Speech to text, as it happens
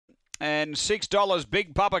and $6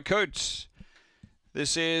 Big Papa Coots.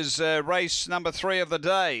 This is race number 3 of the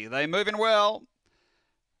day. They moving well.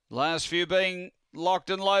 Last few being locked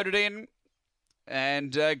and loaded in.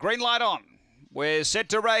 And green light on. We're set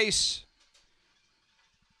to race.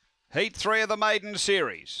 Heat 3 of the maiden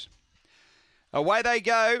series. Away they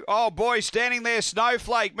go. Oh, boy, standing there,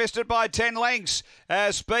 Snowflake. Missed it by 10 lengths.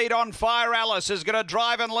 Speed on Fire Alice is going to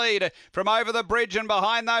drive and lead from over the bridge and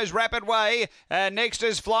behind those Rapid Way. Next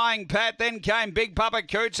is Flying Pat. Then came Big Papa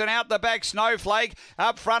Coots and out the back Snowflake.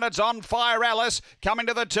 Up front it's On Fire Alice. Coming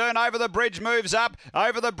to the turn over the bridge, moves up.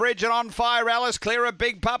 Over the bridge and On Fire Alice. Clear of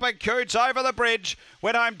Big Papa Coots over the bridge.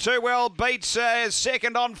 Went home too well. Beats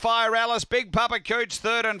second On Fire Alice. Big Papa Coots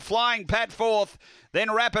third and Flying Pat fourth.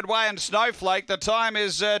 Then Rapid Way and Snowflake. The time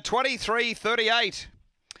is 23:38.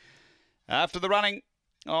 After the running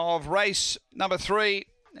of race number 3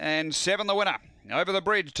 and 7, the winner. Over the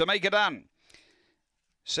bridge, Tamika Dunn.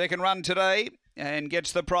 Second run today and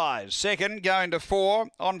gets the prize. Second, going to 4,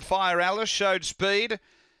 On Fire Alice, showed speed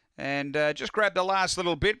and just grabbed the last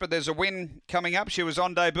little bit, but there's a win coming up. She was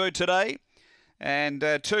on debut today.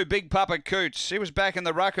 And 2, Big Papa Coots. He was back in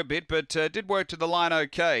the ruck a bit, but did work to the line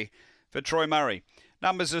okay for Troy Murray.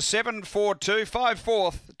 Numbers are 7, 4, 2, 5,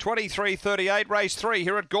 4th, 23:38, race 3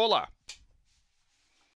 here at Gawler.